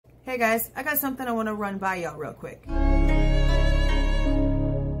Hey guys, I got something I want to run by y'all real quick.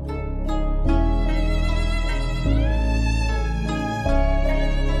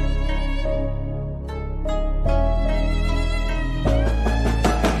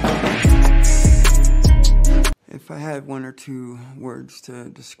 If I had one or two words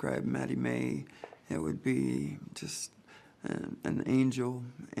to describe Maddie May, it would be just an angel,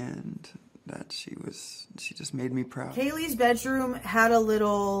 and that she just made me proud. Kaylee's bedroom had a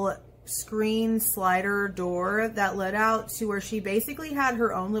little screen slider door that led out to where she basically had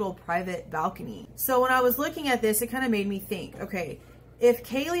her own little private balcony. So when I was looking at this, it kind of made me think, okay, if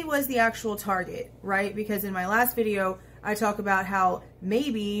Kaylee was the actual target, right? Because in my last video, I talk about how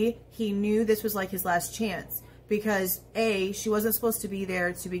maybe he knew this was like his last chance. Because A, she wasn't supposed to be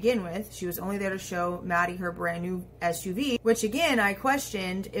there to begin with. She was only there to show Maddie her brand new SUV, which again, I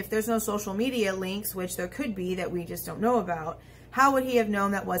questioned if there's no social media links, which there could be that we just don't know about. How would he have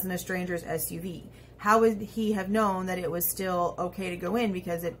known that wasn't a stranger's SUV? How would he have known that it was still okay to go in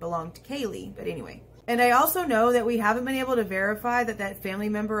because it belonged to Kaylee? But anyway. And I also know that we haven't been able to verify that that family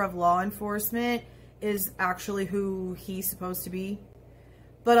member of law enforcement is actually who he's supposed to be.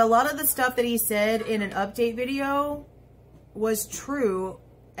 But a lot of the stuff that he said in an update video was true,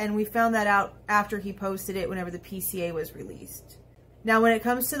 and we found that out after he posted it whenever the PCA was released. Now, when it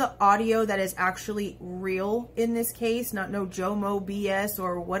comes to the audio that is actually real in this case, not no Jomo BS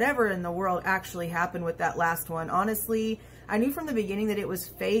or whatever in the world actually happened with that last one, honestly, I knew from the beginning that it was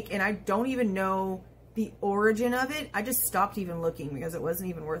fake, and I don't even know the origin of it. I just stopped even looking because it wasn't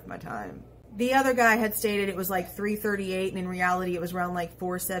even worth my time. The other guy had stated it was like 3:38, and in reality it was around like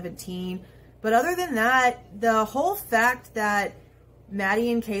 4:17. But other than that, the whole fact that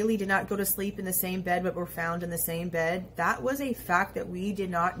Maddie and Kaylee did not go to sleep in the same bed but were found in the same bed, that was a fact that we did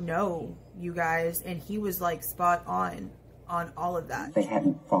not know, you guys, and he was like spot on all of that. They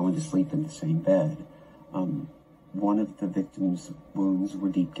hadn't fallen to sleep in the same bed. One of the victim's wounds were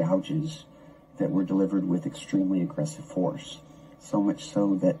deep gouges that were delivered with extremely aggressive force, so much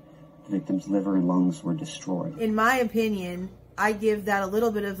so that the victim's liver and lungs were destroyed. In my opinion, I give that a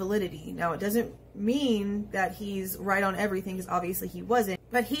little bit of validity. Now, it doesn't mean that he's right on everything, because obviously he wasn't.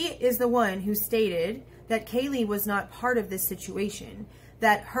 But he is the one who stated that Kaylee was not part of this situation,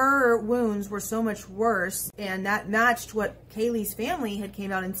 that her wounds were so much worse, and that matched what Kaylee's family had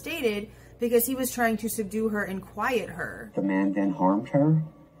came out and stated, because he was trying to subdue her and quiet her. The man then harmed her.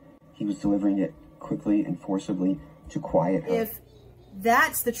 He was delivering it quickly and forcibly to quiet her. If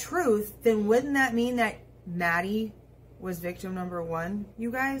that's the truth, then wouldn't that mean that Maddie was victim number one, you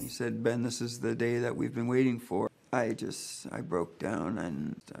guys? He said, Ben, this is the day that we've been waiting for. I broke down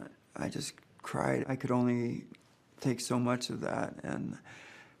and I just cried. I could only take so much of that, and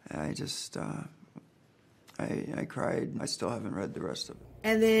I just, I cried. I still haven't read the rest of it.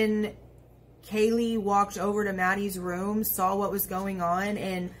 And then Kaylee walked over to Maddie's room, saw what was going on,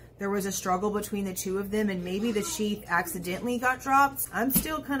 and there was a struggle between the two of them, and maybe the sheath accidentally got dropped. I'm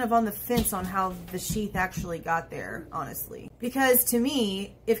still kind of on the fence on how the sheath actually got there, honestly. Because to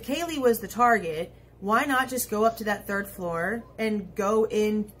me, if Kaylee was the target, why not just go up to that third floor and go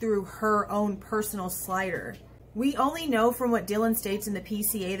in through her own personal slider? We only know from what Dylan states in the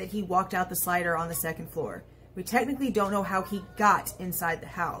PCA that he walked out the slider on the second floor. We technically don't know how he got inside the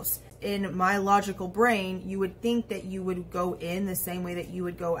house. In my logical brain, you would think that you would go in the same way that you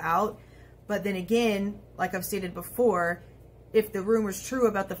would go out. But then again, like I've stated before, if the rumor's true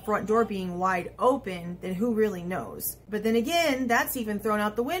about the front door being wide open, then who really knows? But then again, that's even thrown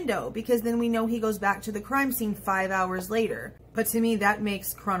out the window, because then we know he goes back to the crime scene 5 hours later. But to me, that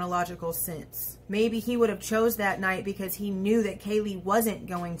makes chronological sense. Maybe he would have chose that night because he knew that Kaylee wasn't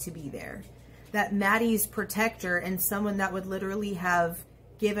going to be there. That Maddie's protector and someone that would literally have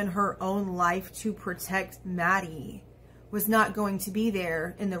given her own life to protect Maddie was not going to be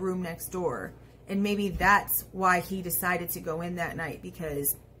there in the room next door. And maybe that's why he decided to go in that night,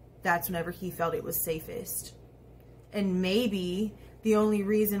 because that's whenever he felt it was safest. And maybe the only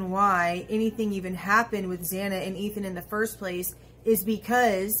reason why anything even happened with Xana and Ethan in the first place is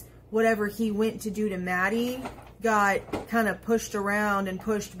because whatever he went to do to Maddie got kind of pushed around and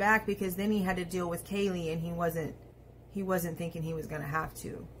pushed back, because then he had to deal with Kaylee, and he wasn't thinking he was going to have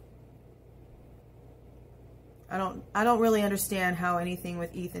to. I don't really understand how anything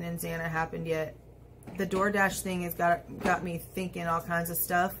with Ethan and Xana happened yet. The DoorDash thing has got me thinking all kinds of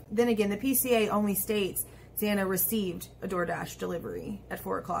stuff. Then again, the PCA only states Xana received a DoorDash delivery at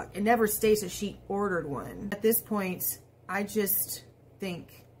 4 o'clock. It never states that she ordered one. At this point, I just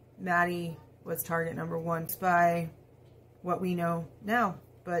think Maddie was target number one by what we know now.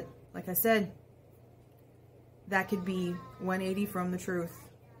 But like I said, that could be 180 from the truth.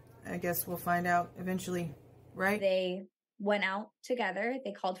 I guess we'll find out eventually, right? They went out together.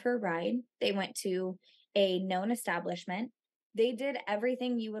 They called for a ride. They went to a known establishment. They did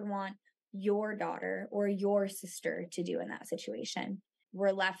everything you would want your daughter or your sister to do in that situation.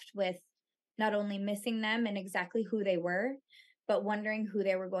 We're left with not only missing them and exactly who they were, but wondering who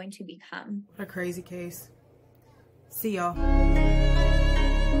they were going to become. What a crazy case. See y'all.